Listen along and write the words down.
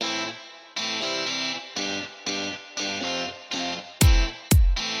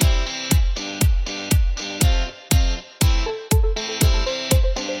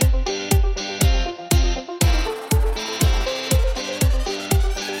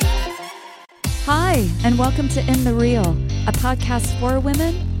Hi, and welcome to In the Real, a podcast for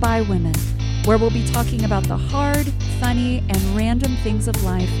women by women, where we'll be talking about the hard, funny, and random things of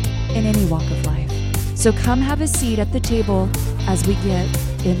life in any walk of life. So come have a seat at the table as we get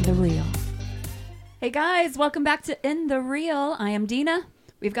in the real. Hey guys, welcome back to In the Real. I am Dina.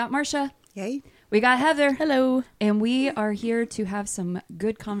 We've got Marcia. Yay. We got Heather. Hello. And we are here to have some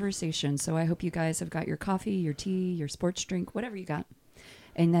good conversation. So I hope you guys have got your coffee, your tea, your sports drink, whatever you got,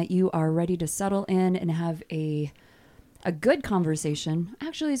 and that you are ready to settle in and have a good conversation.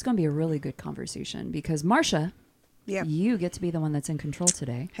 Actually, it's going to be a really good conversation because Marcia, you get to be the one that's in control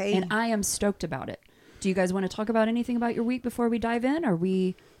today. Hey. And I am stoked about it. Do you guys want to talk about anything about your week before we dive in, or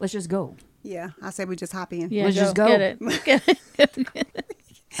let's just go? Yeah, I say we just hop in. Yeah, let's just go. Get it.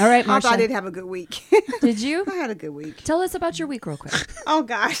 All right, Marcia. I did have a good week. Did you? I had a good week. Tell us about your week real quick. Oh,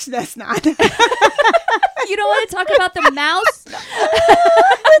 gosh, that's not. You don't want to talk about the mouse?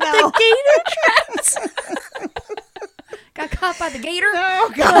 No. The gator traps? Got caught by the gator?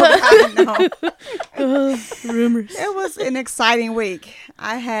 Oh, God, no. Rumors. It was an exciting week.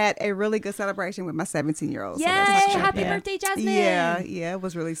 I had a really good celebration with my 17-year-old. Yay! So that's Happy birthday, Jasmine! Yeah, it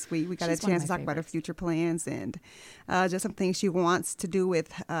was really sweet. We got She's a chance to talk about her future plans and just some things she wants to do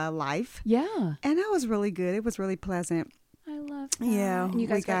with life. Yeah. And that was really good. It was really pleasant. I love that. Yeah. And you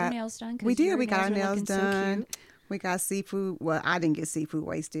guys got your nails done? 'Cause We did. your We got our are nails looking so done. cute. We got seafood. Well, I didn't get seafood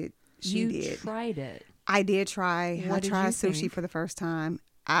wasted. She You did. tried it. I did try. What I did tried you sushi think? for the first time.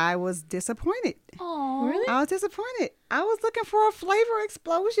 I was disappointed. Oh, Really? I was disappointed. I was looking for a flavor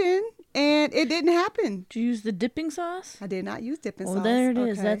explosion, and it didn't happen. Did you use the dipping sauce? I did not use dipping sauce. Well, there it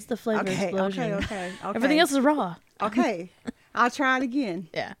is. Okay. That's the flavor Okay, explosion. Okay. Everything else is raw. Okay. I'll try it again.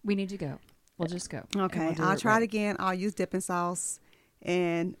 Yeah. we need to go. We'll just go. And Okay. we'll do I'll it try right. it again. I'll use dipping sauce,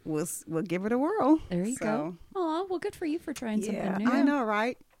 and we'll give it a whirl. There you go. Oh, well, good for you for trying Yeah, something new. I know,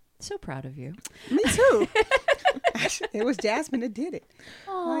 right? So proud of you. Me too. It was Jasmine that did it.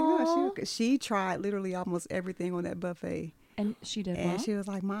 Oh, She tried literally almost everything on that buffet. and she did And well. she was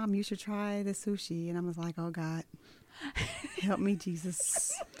like, Mom, you should try the sushi. And I was like, oh, God, help me,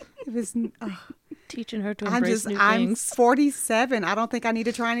 Jesus. If it's, Teaching her to embrace new I'm things. 47. I don't think I need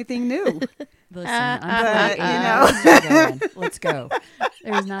to try anything new. Listen, but, I'm let's go.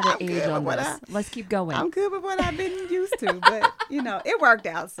 There's not an age on with this. Let's keep going. I'm good with what I've been used to. But, it worked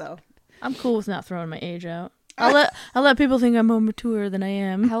out. So I'm cool with not throwing my age out. I'll let people think I'm more mature than I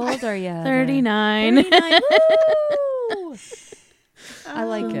am. How old are you? 39. 39. Woo! I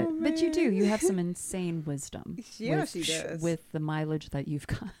like it. Oh, But you do. man. You have some insane wisdom. Yeah, she does. With the mileage that you've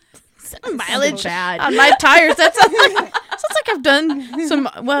got. Mileage bad. on my tires. That sounds like I've done some.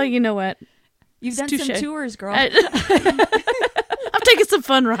 Well, you know what? You've done Touche. some tours, girl. I've taken some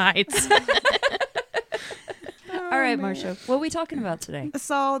fun rides. All right, Marcia. What are we talking about today?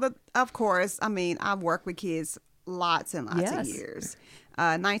 So, of course, I've worked with kids lots and lots Yes. of years.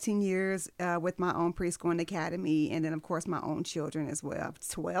 19 years with my own preschool and academy, and then, of course, my own children as well.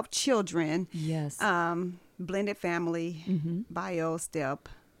 12 children. Yes. Blended family, bio, step,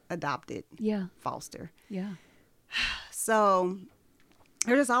 adopted, Yeah. foster. Yeah. So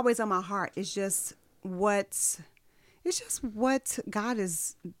they're just always on my heart. It's just what God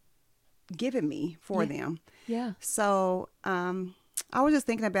has given me for them. Yeah. So I was just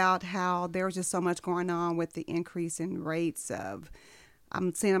thinking about how there was just so much going on with the increase in rates of,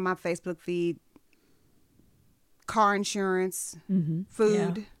 I'm seeing on my Facebook feed, car insurance,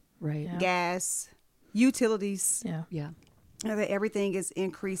 food, Yeah. Right. Yeah. gas, utilities. Yeah. Yeah. That everything is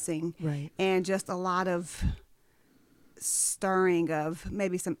increasing. Right. And just a lot of stirring of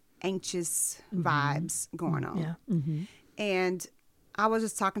maybe some anxious vibes going on. Yeah. Mm-hmm. And I was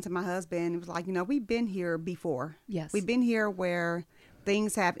just talking to my husband. It was like, we've been here before. Yes. We've been here where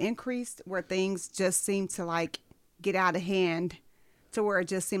things have increased, where things just seem to like get out of hand to where it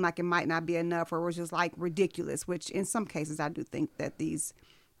just seemed like it might not be enough, or it was just like ridiculous, which in some cases I do think that these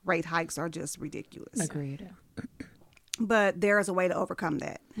rate hikes are just ridiculous. Agreed. But there is a way to overcome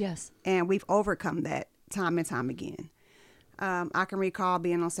that. Yes. And we've overcome that time and time again. I can recall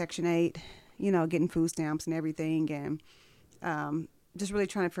being on Section 8, getting food stamps and everything, and just really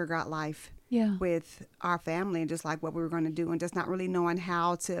trying to figure out life Yeah. with our family and just like what we were going to do, and just not really knowing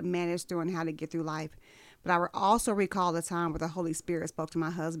how to manage through and how to get through life. But I also recall the time where the Holy Spirit spoke to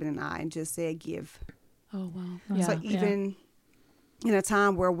my husband and I and just said, give. Oh, wow. Yeah. So even in a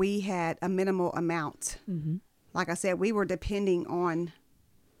time where we had a minimal amount, like I said, we were depending on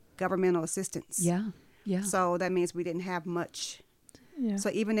governmental assistance. Yeah. Yeah. So that means we didn't have much. Yeah. So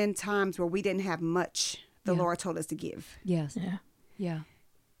even in times where we didn't have much, the Yeah. Lord told us to give. Yes. Yeah. Yeah.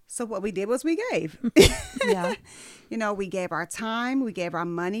 So what we did was we gave. Yeah. You know, we gave our time, we gave our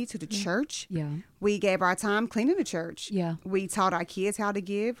money to the church. Yeah. We gave our time cleaning the church. Yeah. We taught our kids how to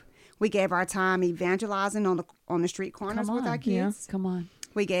give. We gave our time evangelizing on the street corners Come with our on. kids. Come on.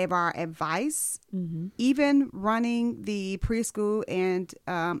 We gave our advice, Mm-hmm. even running the preschool and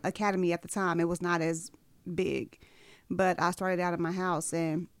academy at the time. It was not as big, but I started out of my house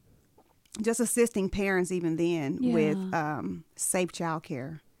and just assisting parents even then Yeah. with safe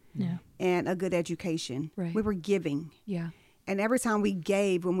childcare Yeah. and a good education. Right. We were giving. Yeah. And every time we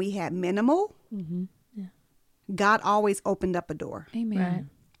gave when we had minimal, Mm-hmm. God always opened up a door. Amen.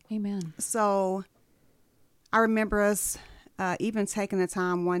 Right. Amen. So I remember us even taking the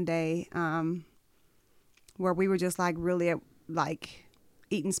time one day where we were just like really like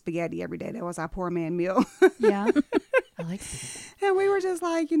eating spaghetti every day. That was our poor man meal. Yeah. I like spaghetti. And we were just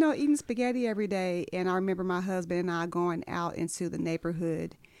like, eating spaghetti every day. And I remember my husband and I going out into the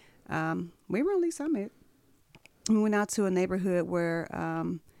neighborhood. We were on Lee Summit. We went out to a neighborhood where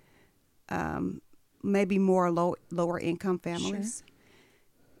maybe more lower income families.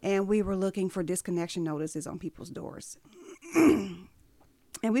 And we were looking for disconnection notices on people's doors.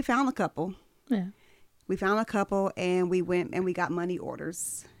 And we found a couple. Yeah. We found a couple and we went and we got money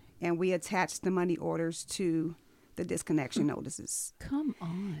orders. And we attached the money orders to the disconnection notices. Come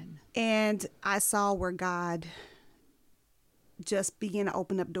on. And I saw where God just began to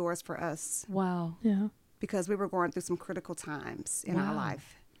open up doors for us Wow. Yeah. because we were going through some critical times in our Wow.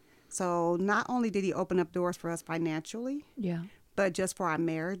 life. So not only did he open up doors for us financially, Yeah. but just for our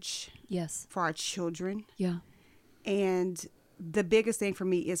marriage, Yes. for our children. Yeah. And the biggest thing for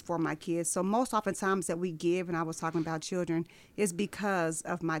me is for my kids. So most oftentimes that we give, and I was talking about children, is because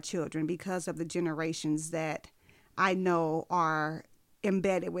of my children, because of the generations that I know are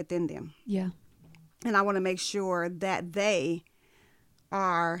embedded within them. Yeah. And I want to make sure that they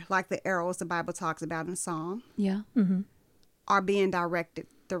are like the arrows the Bible talks about in Psalm, Yeah. Mm-hmm. are being directed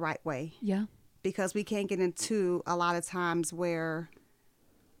the right way. Yeah. Because we can't get into a lot of times where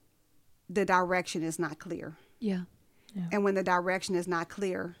the direction is not clear. Yeah. Yeah. And when the direction is not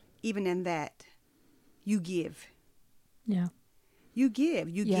clear, even in that, you give. Yeah. You give.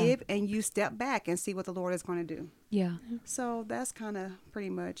 You Yeah. give and you step back and see what the Lord is going to do. Yeah. So that's kind of pretty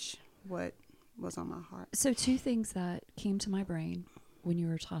much what was on my heart. So two things that came to my brain when you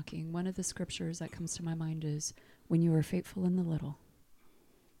were talking. One of the scriptures that comes to my mind is, when you are faithful in the little,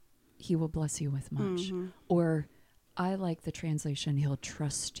 he will bless you with much. Mm-hmm. Or I like the translation, he'll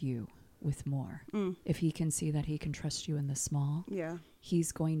trust you with more. Mm. If he can see that he can trust you in the small, Yeah.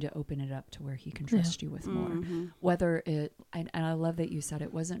 he's going to open it up to where he can trust you with more. Mm-hmm. Whether it, and I love that you said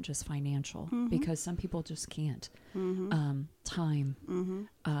it wasn't just financial, Mm-hmm. because some people just can't. Mm-hmm. Time,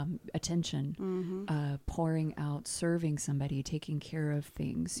 Mm-hmm. attention, Mm-hmm. pouring out, serving somebody, taking care of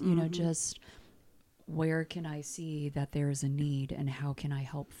things, you know, just where can I see that there's a need and how can I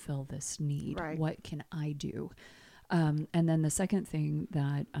help fill this need? Right. What can I do? And then the second thing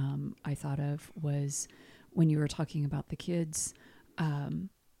that I thought of was when you were talking about the kids and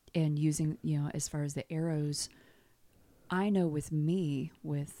using, as far as the arrows, I know with me,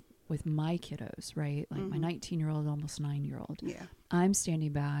 with my kiddos, right? Like my 19-year-old, almost 9-year-old, Yeah. I'm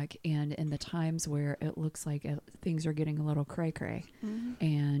standing back, and in the times where it looks like things are getting a little cray-cray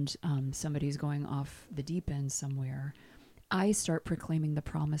and somebody's going off the deep end somewhere, I start proclaiming the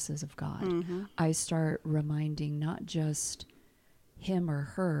promises of God. Mm-hmm. I start reminding not just him or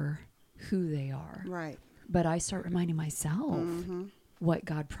her who they are, Right. but I start reminding myself Mm-hmm. what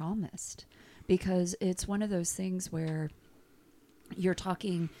God promised. Because it's one of those things where you're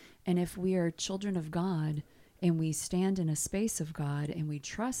talking, and if we are children of God and we stand in a space of God and we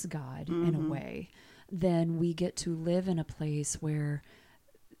trust God in a way, then we get to live in a place where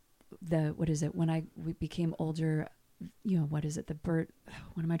when we became older,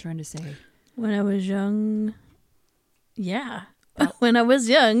 what am I trying to say? When I was young, yeah. When I was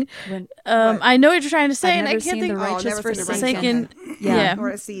young, When I know what you're trying to say, I've and I never can't seen think. the righteous never seen the forsaken. righteous Yeah. Or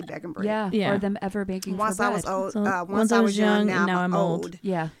a seed begging bread. Yeah, or them ever begging Once for I bread. was old. So Once I was young, now I'm old.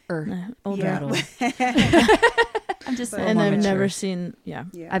 Yeah, Older. Yeah. not old. I'm just But- a And little I've more never mature. seen, yeah.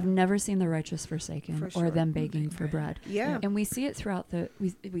 Yeah. I've never seen the righteous forsaken For or sure. them begging for bread. Yeah. And we see it throughout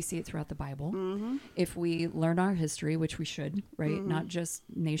we see it throughout the Bible. Mm-hmm. If we learn our history, which we should, right? Not just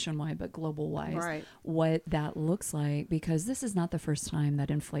nationwide, but global wise, Right. what that looks like, because this is not the first time that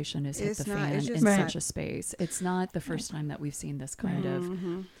inflation has hit It's the not. fan It's in just not. such a space. It's not the first time that we've seen this kind of,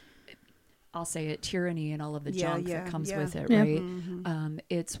 Mm-hmm. I'll say it, tyranny and all of the Yeah, junk yeah, that comes yeah. with it, Yeah. right? Mm-hmm.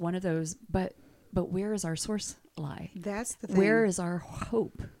 It's one of those, but where is our source lie? That's the thing. Where is our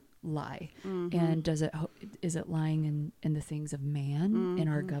hope? lie? Mm-hmm. And is it lying in the things of man, in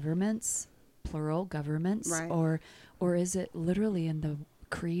our governments, plural governments, Right. or is it literally in the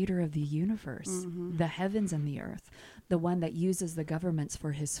creator of the universe, the heavens and the earth, the one that uses the governments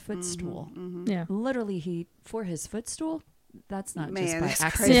for his footstool? Yeah. Literally, for his footstool. That's not Man, just by that's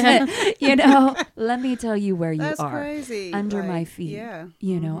accident. You know, let me tell you where you That's are. crazy. Under my Like, feet. Yeah.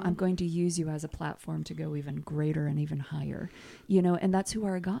 You know, I'm going to use you as a platform to go even greater and even higher. You know, and that's who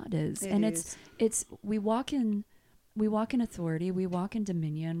our God is. It And is. it's we walk in authority, we walk in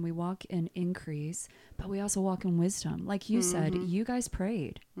dominion, we walk in increase, but we also walk in wisdom. Like you said, you guys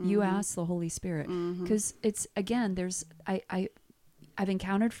prayed. You asked the Holy Spirit. Because it's, again, I've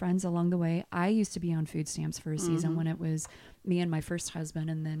encountered friends along the way. I used to be on food stamps for a season when it was me and my first husband,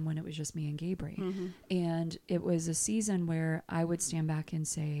 and then when it was just me and Gabriel. And it was a season where I would stand back and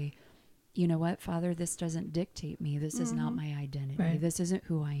say, you know what, Father, this doesn't dictate me. This is not my identity. Right. This isn't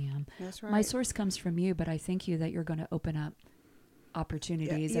who I am. That's right. My source comes from you, but I thank you that you're going to open up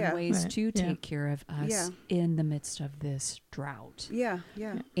opportunities Yeah. and ways Right. to Yeah. take care of us Yeah. in the midst of this drought. Yeah.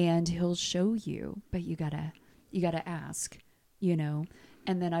 Yeah. And he'll show you, but you gotta ask, you know.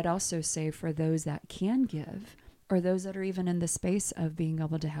 And then I'd also say, for those that can give, or those that are even in the space of being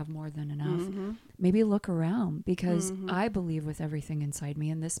able to have more than enough, maybe look around, because I believe with everything inside me,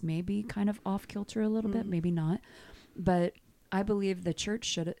 and this may be kind of off kilter a little bit, maybe not, but I believe the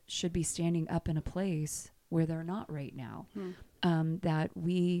church should be standing up in a place where they're not right now. That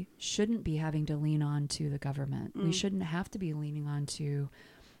we shouldn't be having to lean on to the government. We shouldn't have to be leaning on to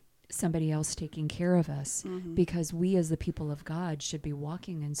somebody else taking care of us, because we as the people of God should be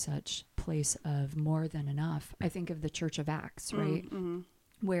walking in such place of more than enough. I think of the Church of Acts, right?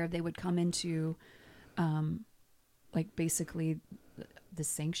 Where they would come into like basically the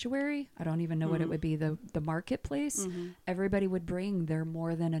sanctuary. I don't even know what it would be, the marketplace. Everybody would bring their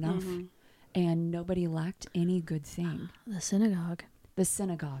more than enough, and nobody lacked any good thing. The synagogue. The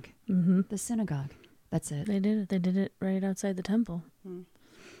synagogue. Mm-hmm. The synagogue. That's it. They did it. They did it right outside the temple.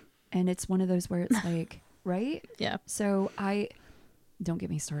 And it's one of those where it's like, right? Yeah. So don't get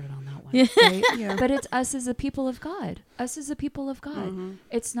me started on that one. Yeah. Right? Yeah. But it's us as a people of God. Us as a people of God.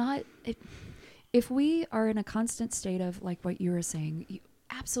 It's not, if we are in a constant state of, like what you were saying, you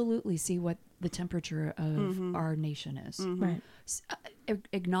absolutely see what the temperature of our nation is. Right.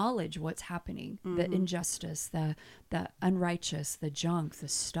 Acknowledge what's happening, the injustice, the unrighteous, the junk, the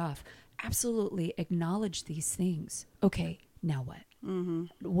stuff. Absolutely acknowledge these things. Okay, now what?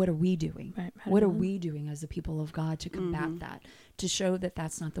 What are we doing? Right. What are we doing as the people of God to combat that? To show that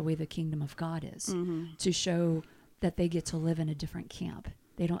that's not the way the kingdom of God is. To show that they get to live in a different camp.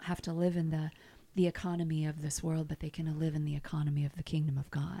 They don't have to live in the economy of this world, but they can live in the economy of the kingdom of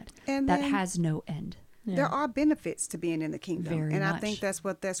God. And that then has no end. Yeah. there are benefits to being in the kingdom. Very and I much. think that's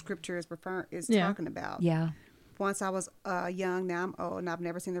what that scripture is Yeah. talking about. Yeah. Once I was young, now I'm old, and I've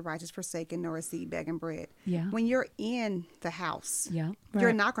never seen the righteous forsaken nor a seed begging bread. Yeah. When you're in the house, Yeah. you're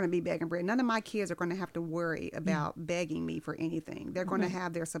Right. not going to be begging bread. None of my kids are going to have to worry about begging me for anything. They're going to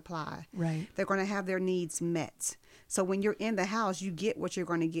have their supply. Right. They're going to have their needs met. So when you're in the house, you get what you're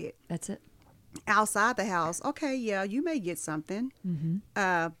going to get. That's it. Outside the house, okay, yeah, you may get something,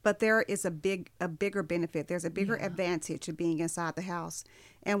 but there is a bigger benefit. There's a bigger advantage to being inside the house.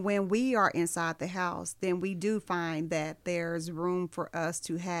 And when we are inside the house, then we do find that there's room for us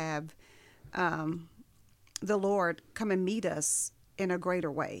to have the Lord come and meet us in a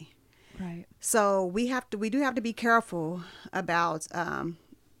greater way. Right. So we do have to be careful about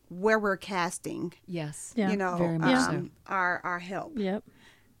where we're casting, Yes. Yeah. you know, Very much so. our help. Yep.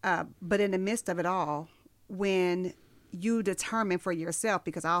 But in the midst of it all, when you determine for yourself,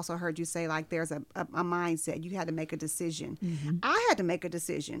 because I also heard you say, like, there's a mindset, you had to make a decision. I had to make a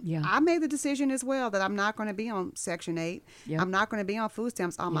decision. Yeah. I made the decision as well that I'm not going to be on Section 8. Yep. I'm not going to be on food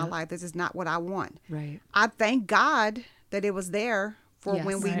stamps all my Yep. life. This is not what I want. Right. I thank God that it was there for Yes.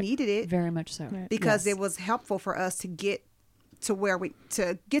 when we Right. needed it, Very much so. Right. because Yes. it was helpful for us to get to where we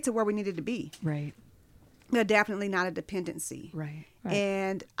needed to be. Right. They're definitely not a dependency. Right. Right.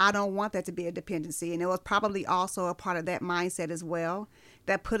 And I don't want that to be a dependency. And it was probably also a part of that mindset as well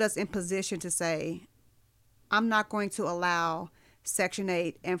that put us in position to say, I'm not going to allow Section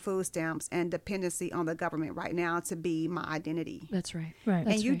 8 and food stamps and dependency on the government right now to be my identity. That's right. Right.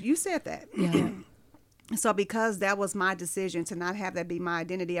 That's And you, right. you said that. Yeah. So because that was my decision to not have that be my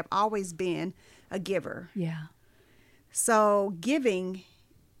identity, I've always been a giver. Yeah. So giving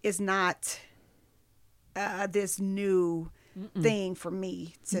is not this new thing for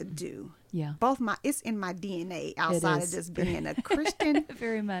me to do. Yeah. It's in my DNA outside of is. just being a Christian.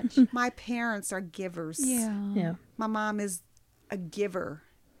 Very much. My parents are givers. Yeah. Yeah. My mom is a giver.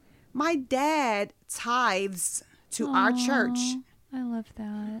 My dad tithes to our church, Aw, I love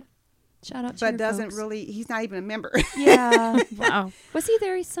that. Shout out to but your doesn't folks. really, he's not even a member. Yeah. Wow. Was he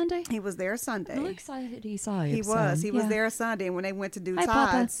there Sunday? He was there Sunday. I'm excited he saw you. He was. He was there Sunday. And when they went to do Hi,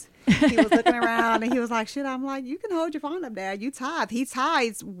 Papa. tithes, he was looking around and he was like, shit, I'm like, you can hold your phone up, Dad. You tithe. He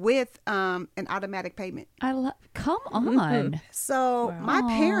tithes with an automatic payment. Come on. So Wow. my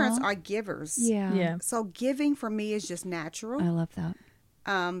parents Aw. are givers. Yeah. Yeah. So giving for me is just I natural. love that.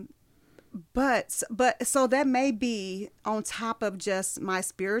 But so that may be on top of just my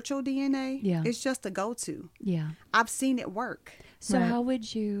spiritual DNA. Yeah. It's just a go-to. Yeah. I've seen it work. So Right. how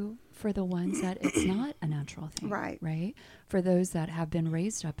would you, for the ones that it's not a natural thing, Right. For those that have been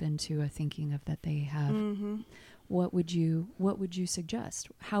raised up into a thinking of that they have, what would you suggest?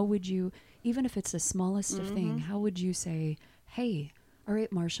 How would you, even if it's the smallest of thing, how would you say, hey, all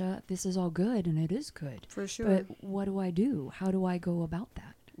right, Marcia, this is all good and it is good. For sure. But what do I do? How do I go about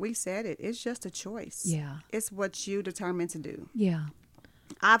that? We said it. It's just a choice. Yeah. It's what you determine to do. Yeah.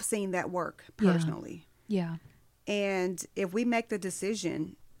 I've seen that work Yeah. personally. Yeah. And if we make the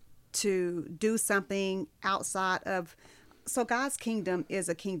decision to do something outside of, so God's kingdom is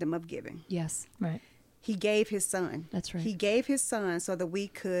a kingdom of giving. Yes. Right. He gave his son. That's right. He gave his son so that we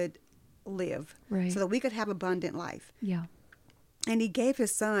could live, Right. so that we could have abundant life. Yeah. And he gave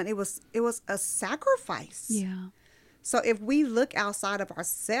his son. It was a sacrifice. Yeah. So if we look outside of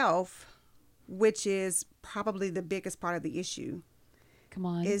ourselves, which is probably the biggest part of the issue, Come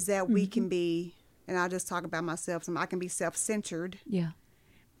on. is that we can be, and I'll just talk about myself, I can be self-centered Yeah.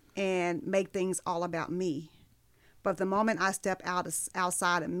 and make things all about me. But the moment I step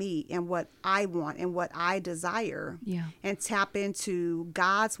outside of me and what I want and what I desire, Yeah. and tap into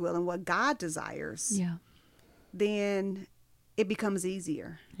God's will and what God desires, Yeah. then it becomes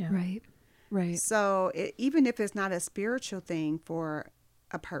easier. Yeah. Mm-hmm. Right. So even if it's not a spiritual thing for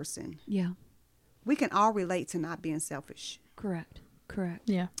a person, Yeah. we can all relate to not being selfish. Correct.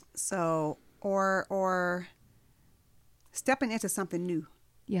 Yeah. So, or stepping into something new,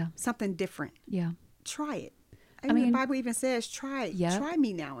 Yeah. something different. Yeah. Try it. I mean- the Bible even says, try it. Yeah. Try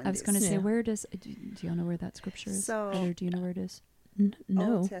me now. In I was going to this. say, Yeah. where does, do you know where that scripture is? So- Heather, do you know where it is?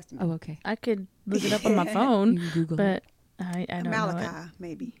 No. Old Testament. Oh, okay. I could look it up on my You phone, can Google but it. I don't know Malachi, it.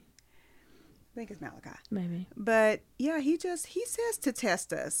 maybe. I think it's Malachi. Maybe. But yeah, he says to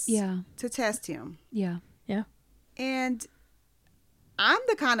test us. Yeah. To test him. Yeah. Yeah. And I'm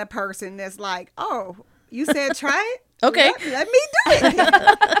the kind of person that's like, oh, you said try it? Okay. Let me do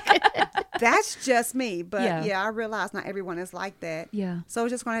it. That's just me. But Yeah. yeah, I realize not everyone is like that. Yeah. So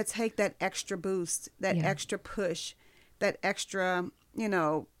it's just going to take that extra boost, that Yeah. extra push, that extra,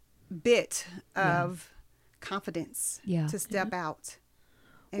 bit of confidence Yeah. to step out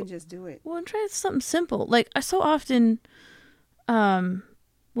and just do it. Well, and try something simple. Like I so often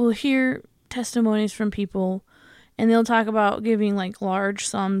will hear testimonies from people and they'll talk about giving like large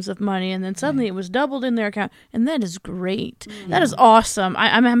sums of money and then suddenly it was doubled in their account, and that is great. That is awesome.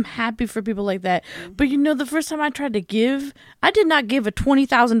 I'm happy for people like that. But the first time I tried to give, I did not give a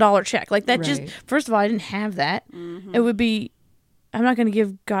 $20,000 check. Like that just, Right. first of all, I didn't have that. It would be, I'm not going to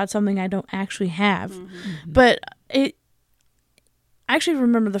give God something I don't actually have. But I actually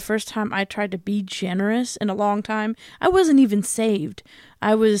remember the first time I tried to be generous in a long time. I wasn't even saved.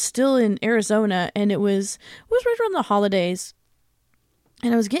 I was still in Arizona, and it was right around the holidays.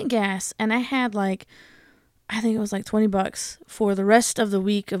 And I was getting gas, and I had I think it was like $20 for the rest of the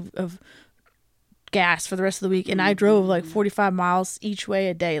week of gas for the rest of the week. And I drove like 45 miles each way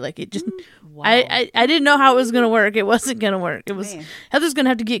a day. Like it just, Wow. I didn't know how it was going to work. It wasn't going to work. It was, Man. Heather's going to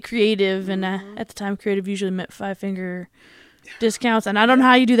have to get creative. And at the time, creative usually meant 5-finger discounts, and I don't know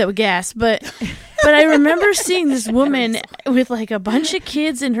how you do that with gas, but I remember seeing this woman with like a bunch of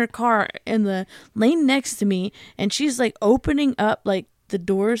kids in her car in the lane next to me, and she's like opening up like the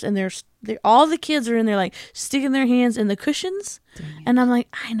doors, and all the kids are in there like sticking their hands in the cushions, and I'm like,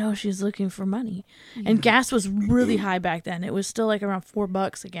 I know she's looking for money. And gas was really high back then. It was still like around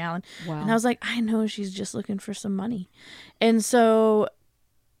 $4 a gallon. Wow. And I was like, I know she's just looking for some money. And so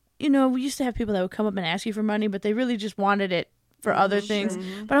we used to have people that would come up and ask you for money, but they really just wanted it for other things.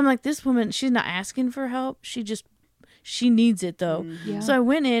 But I'm like, this woman, she's not asking for help. She needs it though. Yeah. So I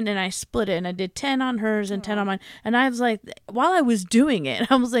went in and I split it, and I did 10 on hers and 10 on mine. And I was like, while I was doing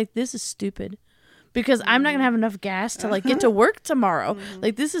it, I was like, this is stupid. because I'm not gonna have enough gas to like get to work tomorrow.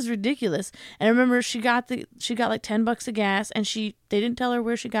 Like, this is ridiculous. And I remember she got like $10 of gas, and they didn't tell her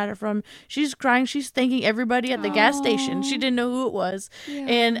where she got it from. She's crying. She's thanking everybody at the gas station. She didn't know who it was. Yeah.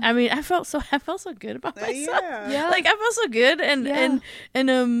 And I mean, I felt so good about myself. Yeah. Like, I felt so good, and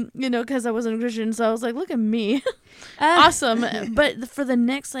you know, because I wasn't a Christian, so I was like, look at me, awesome. But for the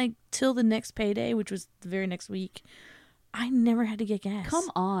next, like, till the next payday, which was the very next week, I never had to get gas. Come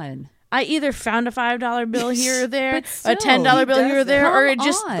on. I either found a $5 bill here or there, But still, a $10 bill here or there, or it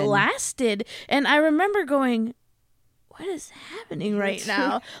just on. lasted. And I remember going, what is happening right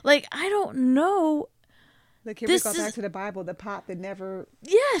now? Like, I don't know. Look, here we go back to the Bible, the pot that never...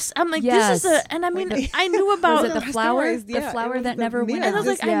 Yes. I'm like, this is and I mean, I knew about... Was it the flour? The flour that never went. And I was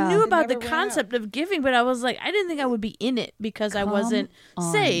like, I knew about the concept of giving, but I was like, I didn't think I would be in it because I wasn't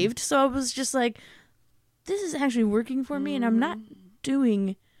saved. So I was just like, this is actually working for me, and I'm not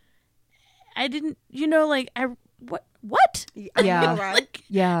doing... I didn't, you know, like, what? Yeah, right. Like,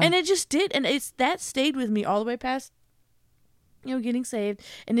 yeah. And it just did. And that stayed with me all the way past, you know, getting saved,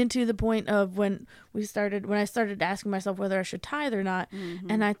 and into the point of when I started asking myself whether I should tithe or not.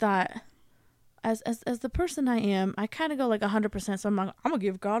 And I thought, as the person I am, I kind of go like 100%. So I'm like, I'm gonna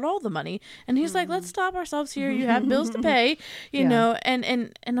give God all the money, and He's like, let's stop ourselves here. You have bills to pay, you know,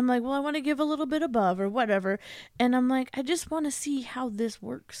 and I'm like, well, I want to give a little bit above or whatever, and I'm like, I just want to see how this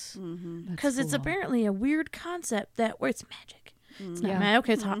works, because it's apparently a weird concept where it's magic. It's not magic.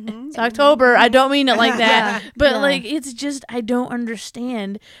 Okay, it's October. I don't mean it like that, but like, it's just, I don't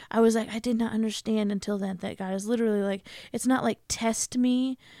understand. I was like, I did not understand until then that God is literally like, it's not like test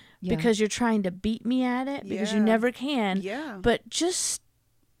me. Because you're trying to beat me at it, because you never can. Yeah. But just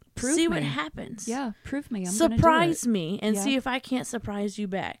see what happens. Yeah, prove me. Surprise me and see if I can't surprise you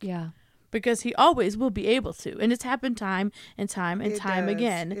back. Yeah. Because He always will be able to. And it's happened time and time and time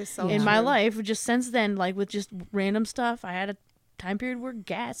again in my life. Just since then, like with just random stuff, I had a time period where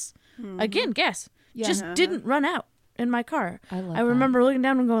gas just didn't run out in my car. I remember looking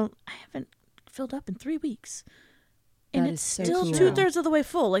down and going, I haven't filled up in 3 weeks. And it's still 2/3 of the way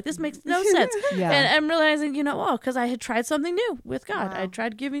full. Like, this makes no sense. And I'm realizing, you know, because I had tried something new with God. I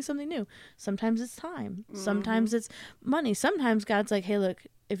tried giving something new. Sometimes it's time. Sometimes it's money. Sometimes God's like, hey, look,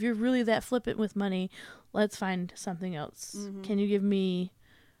 if you're really that flippant with money, let's find something else. Can you give me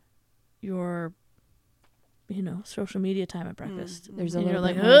your, you know, social media time at breakfast? There's a little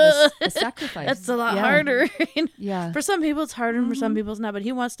bit more of a sacrifice. That's a lot harder. For some people it's harder, and for some people it's not. But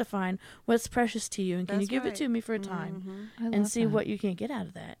He wants to find what's precious to you, and can you give it to me for a time, and see what you can get out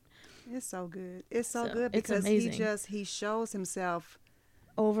of that. It's so good. It's so good because He shows Himself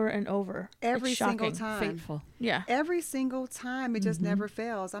over and over every single time. Faithful. Yeah. Every single time. It just never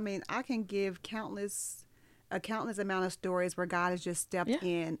fails. I mean, I can give a countless amount of stories where God has just stepped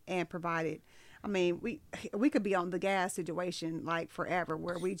in and provided. I mean, we could be on the gas situation like forever,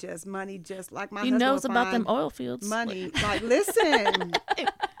 where we just money, just like my husband knows about them oil fields. Money, like listen,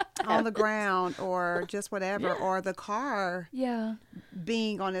 on the ground or just whatever, or the car,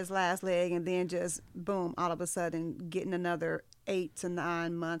 being on its last leg, and then just boom, all of a sudden getting another 8 to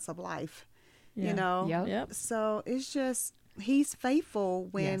 9 months of life. You know, so it's just. He's faithful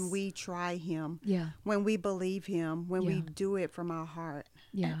when we try Him, when we believe Him, when we do it from our heart.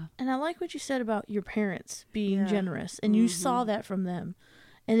 Yeah. And I like what you said about your parents being generous, and you saw that from them.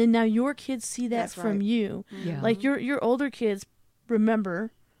 And then now your kids see that from you. Yeah. Like your older kids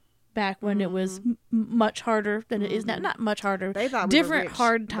remember back when it was much harder than it is now. Not much harder. They thought different we were rich,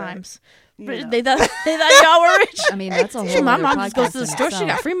 hard times. But they thought y'all were rich. I mean, that's a whole my other mom just goes to the podcast store. in She got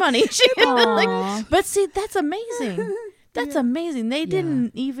itself. free money. Like, but see, that's amazing. That's amazing. They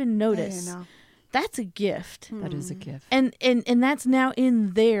didn't even notice. That's a gift. That is a gift. And that's now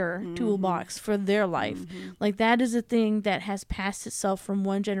in their toolbox for their life. Like, that is a thing that has passed itself from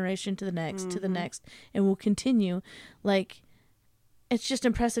one generation to the next, to the next, and will continue. Like, it's just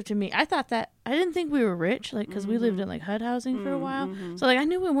impressive to me. I didn't think we were rich, like, because we lived in like HUD housing for a while. So like, I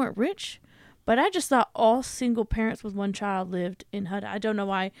knew we weren't rich. But I just thought all single parents with one child lived in HUD. I don't know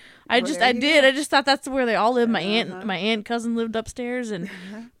why. I just thought that's where they all lived. My aunt and cousin lived upstairs, and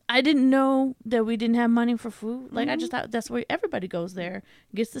I didn't know that we didn't have money for food. Like, I just thought that's where everybody goes there,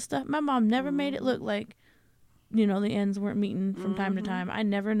 gets the stuff. My mom never made it look like, you know, the ends weren't meeting from time to time. I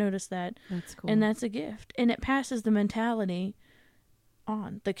never noticed that. That's cool. And that's a gift. And it passes the mentality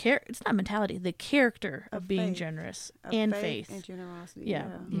on. It's not mentality, the character of being faith. Generous and faith and generosity. Yeah.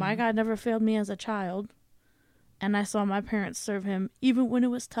 My God never failed me as a child, and I saw my parents serve Him even when it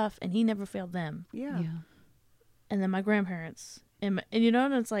was tough, and He never failed them. And then my grandparents, and you know,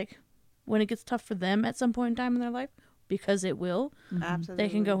 and it's like, when it gets tough for them at some point in time in their life, because it will, absolutely, they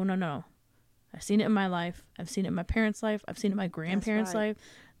can go, no, I've seen it in my life. I've seen it in my parents' life. I've seen it in my grandparents' right. life.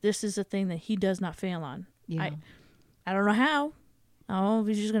 This is a thing that he does not fail on. Yeah. I don't know how. Oh,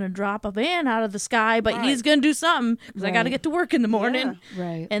 he's just going to drop a van out of the sky, but Right. he's going to do something because I got to Right. get to work in the morning. Yeah.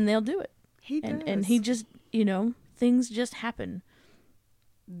 Right. And they'll do it. He does. And he just, things just happen.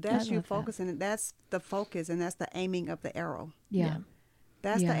 That's I you love that. focusing. And that's the focus, and that's the aiming of the arrow. Yeah.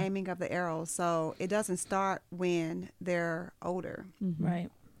 That's Yeah. the aiming of the arrow. So it doesn't start when they're older. Mhm. Right.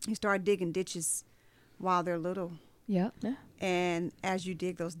 You start digging ditches while they're little. Yep. Yeah. And as you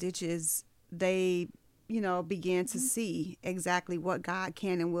dig those ditches, they, begin to see exactly what God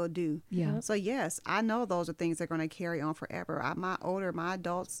can and will do. Yeah. So, yes, I know those are things that are going to carry on forever. My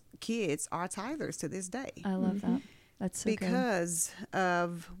adults, kids are tithers to this day I love that. That's so good. because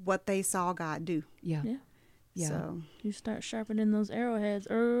of what they saw God do. Yeah. Yeah. Yeah. So, You start sharpening those arrowheads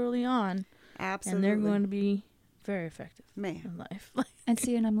early on, absolutely. and they're going to be very effective Man. in life. And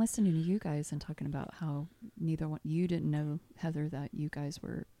see, and I'm listening to you guys and talking about how neither one, you didn't know, Heather, that you guys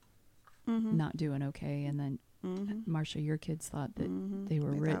were Mm-hmm. not doing okay. And then Mm-hmm. Marcia, your kids thought that Mm-hmm. they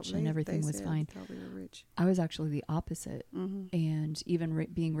were rich and everything was fine. They thought we were rich. I was actually the opposite. Mm-hmm. And even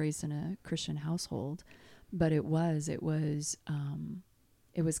being raised in a Christian household, but it was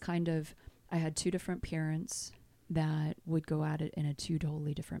kind of, I had two different parents that would go at it in a two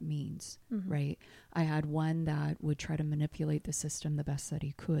totally different means, Mhm. right? I had one that would try to manipulate the system the best that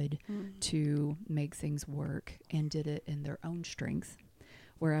he could Mm-hmm. to make things work and did it in their own strength,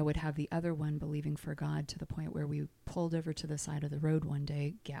 where I would have the other one believing for God to the point where we pulled over to the side of the road one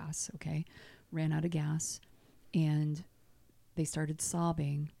day, ran out of gas, and they started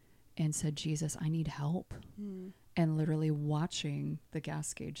sobbing and said, Jesus, I need help. Mm-hmm. And literally watching the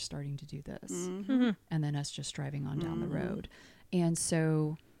gas gauge starting to do this. Mm-hmm. Mhm. And then us just driving on down the Mhm. road. And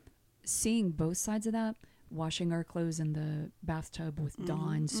so seeing both sides of that, washing our clothes in the bathtub with Mhm.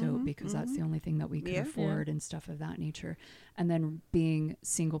 Dawn soap Mhm. because that's the only thing that we could Yeah. afford and stuff of that nature. And then being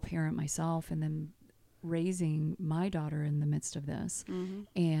single parent myself and then raising my daughter in the midst of this Mm-hmm.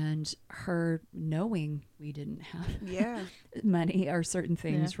 and her knowing we didn't have Yeah. money or certain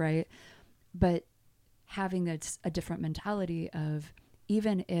things, right? But having a different mentality of,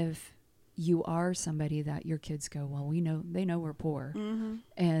 even if you are somebody that your kids go, well, they know we're poor.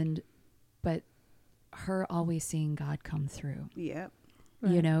 Mm-hmm. But her always seeing God come through, Yep.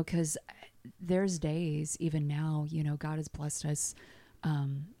 Right. because there's days, even now, God has blessed us.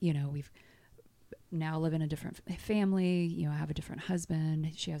 We've now live in a different family. I have a different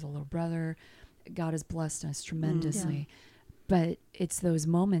husband. She has a little brother. God has blessed us tremendously. But it's those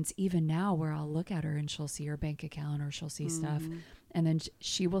moments, even now, where I'll look at her and she'll see her bank account or she'll see stuff. And then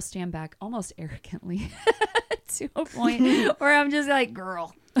she will stand back almost arrogantly to a point where I'm just like,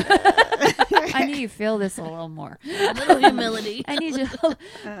 girl, I need you to feel this a little more. A little humility. I need you.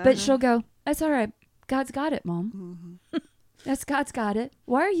 But she'll go, that's all right. God's got it, Mom. That's God's got it.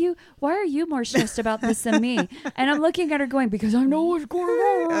 Why are you more stressed about this than me? And I'm looking at her going, because I know what's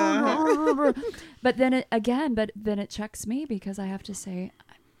going on. But then it checks me because I have to say,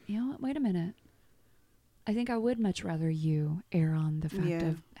 you know what? Wait a minute. I think I would much rather you err on the fact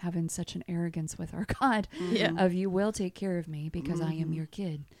of having such an arrogance with our God Yeah. of you will take care of me because I am your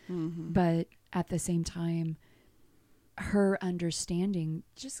kid. But at the same time, her understanding,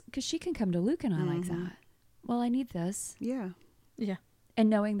 just because she can come to Luke and I like that. Well, I need this. Yeah. Yeah. And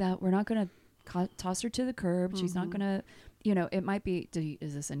knowing that we're not going to toss her to the curb. She's not going to, it might be,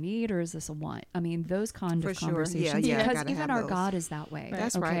 is this a need or is this a want? I mean, those kind For of sure. conversations, Yeah, because gotta even have our those. God is that way.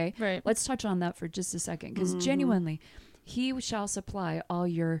 That's okay? Right. Let's touch on that for just a second, because genuinely, he shall supply all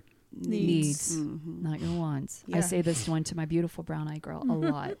your needs, not your wants. I Yeah. say this one to my beautiful brown-eyed girl a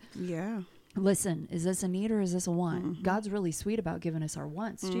lot. Yeah. Listen, is this a need or is this a want? God's really sweet about giving us our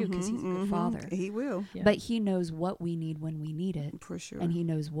wants too, because he's a good father. He will. Yeah. But he knows what we need when we need it. For sure. And he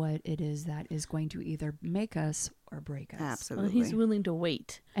knows what it is that is going to either make us or break us. Absolutely. Well, he's willing to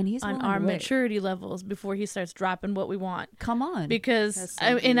wait And he's on willing our to wait. maturity levels before he starts dropping what we want. Come on. Because That's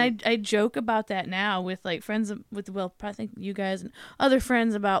so I joke about that now with like friends with I think you guys and other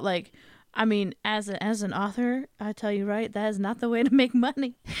friends about like, I mean, as an author, I tell you right, that is not the way to make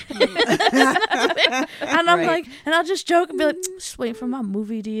money. And I'm Right. like, and I'll just joke and be like, just waiting for my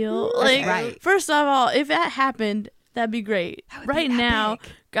movie deal. Like, right. first of all, if that happened, that'd be great. That would be Right now, epic.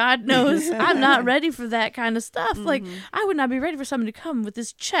 God knows I'm not ready for that kind of stuff. Like, I would not be ready for somebody to come with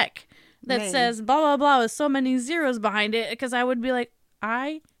this check that Man. says blah, blah, blah with so many zeros behind it, because I would be like,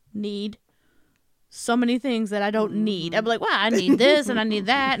 I need so many things that I don't need. I'd be like, well, I need this and I need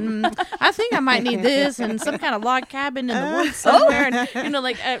that, and I think I might need this and some kind of log cabin in the woods somewhere. And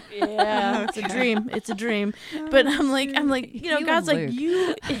yeah, it's a dream. It's a dream. But I'm like, God's like,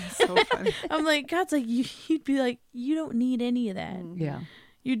 you. So funny. I'm like, God's like, you'd be like, you don't need any of that. Yeah.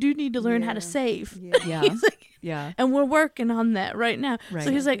 You do need to learn how to save. Yeah. He's like, Yeah. and we're working on that right now. Right.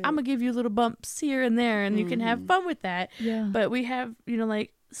 So he's like, I'm gonna give you little bumps here and there, and you can have fun with that. Yeah. But we have,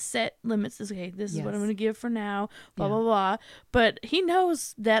 like, set limits. Okay, this is what I'm Yes. gonna give for now. Blah Yeah. blah blah. But he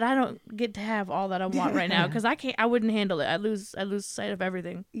knows that I don't get to have all that I want right now because I wouldn't handle it. I lose sight of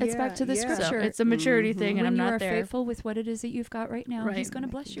everything. It's back to the So scripture. it's a maturity thing, and when I'm you not are there. faithful with what it is that you've got right now, Right. he's going to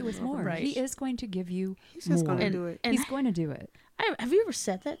bless you with more. Right. He is going to give you He's just more. going to do it. And He's going to do it. have you ever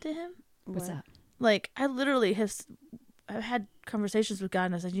said that to him? What's that? Like, I literally I've had conversations with God,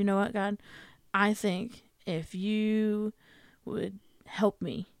 and I said, you know what, God, I think if you would help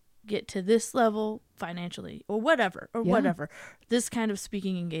me get to this level financially or whatever, this kind of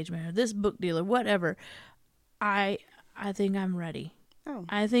speaking engagement or this book deal or whatever, I think I'm ready. Oh.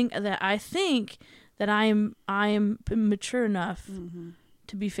 I think that I am mature enough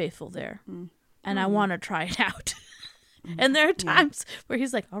to be faithful there, and I want to try it out. And there are times where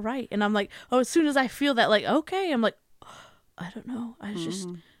he's like, all right. And I'm like, oh, as soon as I feel that, like, okay, I'm like, oh, I don't know. I was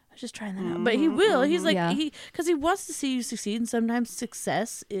just trying that out. But he will. He's like, because he wants to see you succeed. And sometimes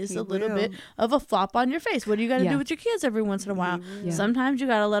success is a little bit of a flop on your face. What do you got to do with your kids every once in a while? Yeah. Sometimes you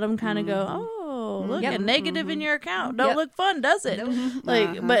got to let them kind of go, oh, look, a negative in your account. Don't look fun, does it? Nope.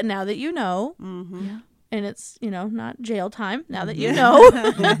 Like, but now that you know, Yeah. and it's, not jail time, now that you know,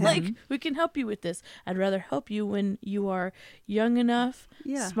 like, we can help you with this. I'd rather help you when you are young enough,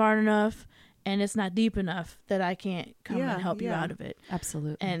 smart enough, and it's not deep enough that I can't come and help you out of it.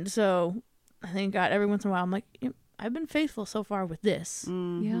 Absolutely. And so I think God, every once in a while, I'm like, I've been faithful so far with this.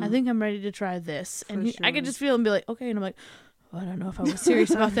 Yeah. I think I'm ready to try this. And For I sure. could just feel and be like, okay. And I'm like, I don't know if I was serious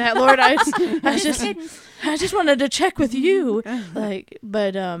about that, Lord. I just wanted to check with you. Like,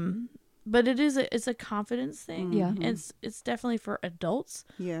 but it's a confidence thing. Yeah. It's definitely for adults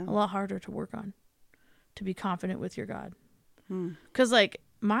Yeah. a lot harder to work on, to be confident with your God. Because like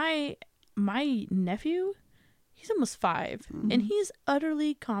my nephew, he's almost 5 and he's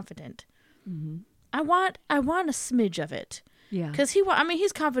utterly confident. Mm-hmm. I want a smidge of it. Yeah. Because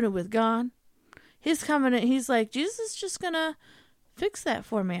he's confident with God. He's confident. He's like, Jesus is just gonna fix that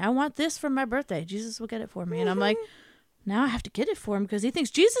for me. I want this for my birthday. Jesus will get it for me. And I'm like, now I have to get it for him because he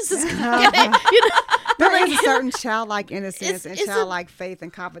thinks Jesus is gonna get it. There is a certain childlike innocence and it's childlike faith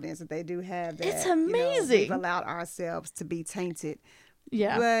and confidence that they do have. That, It's we've amazing. allowed ourselves to be tainted.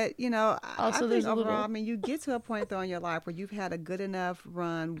 Yeah. But, I Also, think there's a overall, little- you get to a point though in your life where you've had a good enough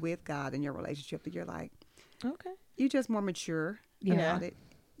run with God in your relationship that you're like, Okay. you're just more mature Yeah. about it.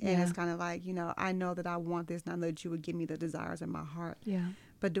 And Yeah. it's kind of like, I know that I want this and I know that you would give me the desires in my heart. Yeah.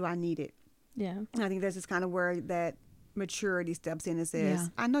 But do I need it? Yeah. And I think this is kind of where that maturity steps in and says, Yeah.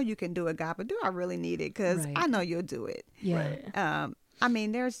 I know you can do it, God, but do I really need it? Because Right. I know you'll do it. Yeah. Right.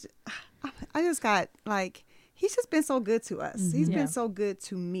 I just got like, he's just been so good to us. He's Yeah. been so good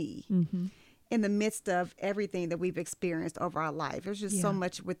to me Mm-hmm. in the midst of everything that we've experienced over our life. There's just so Yeah.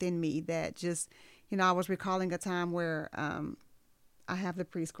 much within me that just, I was recalling a time where I have the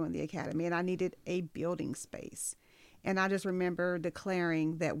preschool and the academy and I needed a building space. And I just remember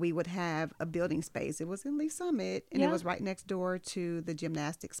declaring that we would have a building space. It was in Lee Summit and Yeah. it was right next door to the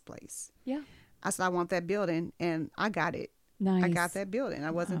gymnastics place. Yeah. I said, I want that building, and I got it. Nice. I got that building.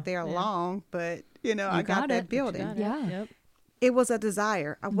 I wasn't there Yeah. long, but I got got that it. building. Got it. Yeah. Yep. It was a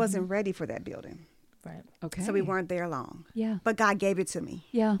desire. I wasn't ready for that building. Right. Okay. So we weren't there long. Yeah. But God gave it to me.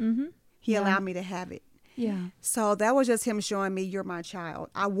 Yeah. Mm-hmm. He Yeah. allowed me to have it. Yeah. So that was just him showing me, you're my child.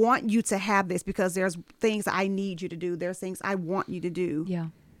 I want you to have this because there's things I need you to do. There's things I want you to do Yeah.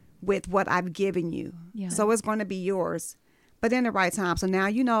 with what I've given you. Yeah. So it's going to be yours, but in the right time. So now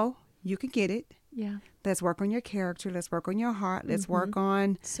you can get it. Yeah. Let's work on your character. Let's work on your heart. Let's work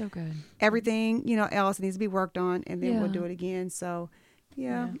on So good. everything, else needs to be worked on, and then we'll Yeah. do it again. So,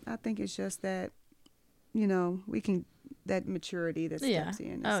 I think it's just that, we can, that maturity that steps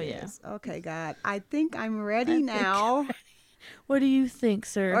in and says, okay, God, I think I'm ready now. What do you think,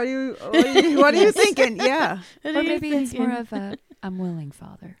 sir? What are you thinking? Yeah. What Or are you maybe it's more thinking? of a, I'm willing,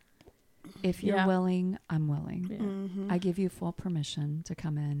 Father. If you're Yeah. willing, I'm willing. Yeah. Mm-hmm. I give you full permission to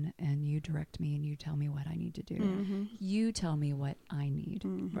come in and you direct me and you tell me what I need to do. Mm-hmm. You tell me what I need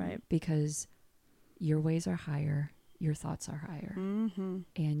Right. because your ways are higher, your thoughts are higher, Mm-hmm.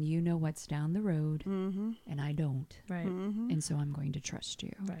 and you know what's down the road Mm-hmm. and I don't. Right. Mm-hmm. And so I'm going to trust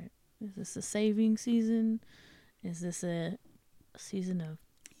you. Right. Is this a saving season? Is this a season of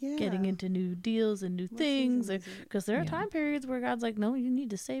getting into new deals and new things. Because there are time periods where God's like, no, you need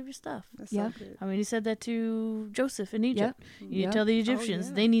to save your stuff. That's so good. I mean, he said that to Joseph in Egypt. Yep. You tell the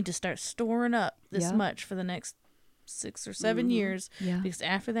Egyptians they need to start storing up this much for the next 6 or 7 years. Yeah. Because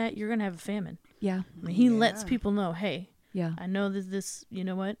after that, you're going to have a famine. Yeah. I mean, he lets people know, hey, Yeah. I know that this, you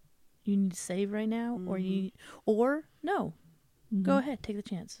know what, you need to save right now, or no, go ahead, take the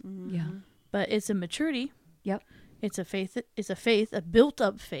chance. Yeah. But it's a maturity. Yep. It's a faith. It's a faith, a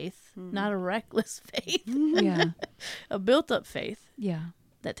built-up faith, not a reckless faith. Yeah. A built-up faith. Yeah.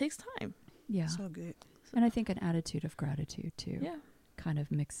 That takes time. Yeah. So good. And I think an attitude of gratitude too. Yeah. Kind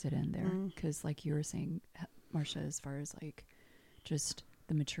of mixed it in there. Because like you were saying, Marcia, as far as like just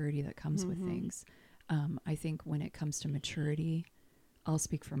the maturity that comes with things, I think when it comes to maturity, I'll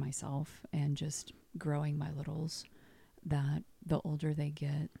speak for myself and just growing my littles, that the older they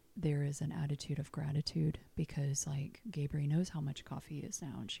get, there is an attitude of gratitude, because like Gabriel knows how much coffee is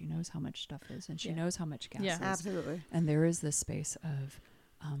now, and she knows how much stuff is, and she knows how much gas is. Absolutely. And there is this space of,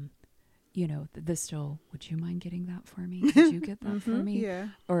 you know, the still, would you mind getting that for me? Could you get that for me? Yeah.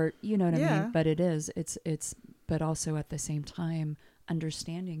 Or, you know what I mean? But it's, but also at the same time,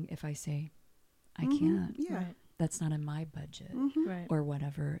 understanding if I say, I can't, Right. that's not in my budget Right. or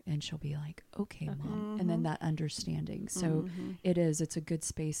whatever. And she'll be like, okay, Mom. And then that understanding. So it's a good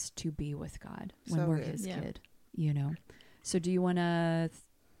space to be with God when So we're good. his kid, you know? So do you want to,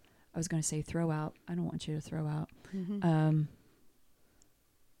 I was going to say throw out. I don't want you to throw out.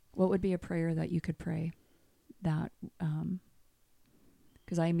 What would be a prayer that you could pray that,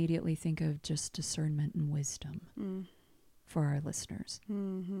 because I immediately think of just discernment and wisdom for our listeners.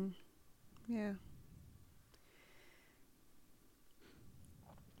 Yeah.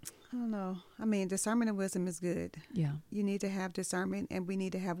 I don't know. I mean, discernment and wisdom is good. Yeah. You need to have discernment, and we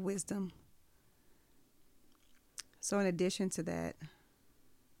need to have wisdom. So in addition to that,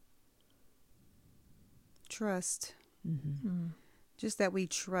 trust. Just that we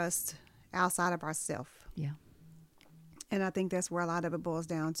trust outside of ourselves. Yeah. And I think that's where a lot of it boils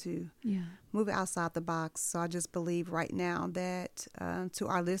down to. Yeah. Move outside the box. So I just believe right now that to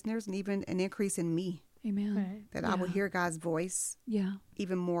our listeners, and even an increase in me, Amen. Right. that I will hear God's voice Yeah.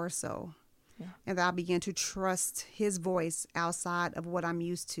 even more so. Yeah. And that I'll begin to trust his voice outside of what I'm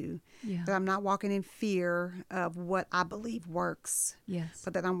used to. Yeah. That I'm not walking in fear of what I believe works, Yes.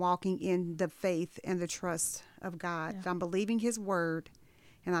 but that I'm walking in the faith and the trust of God. Yeah. That I'm believing his word,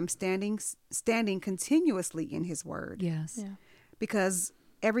 and I'm standing continuously in his word. Yes. Yeah. Because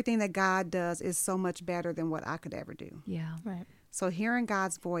everything that God does is so much better than what I could ever do. Yeah. Right. So hearing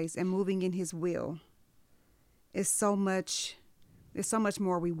God's voice and moving in his will is so much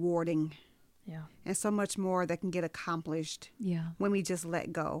more rewarding, Yeah. and so much more that can get accomplished Yeah. when we just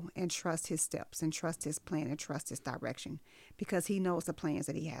let go and trust his steps and trust his plan and trust his direction, because he knows the plans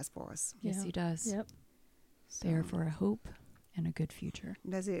that he has for us. Yes, Yeah. he does. Yep. They are for a hope and a good future.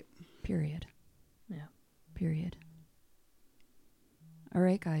 That's it. Period. Yeah. Period. All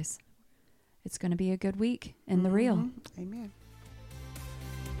right, guys. It's going to be a good week in the real. Amen.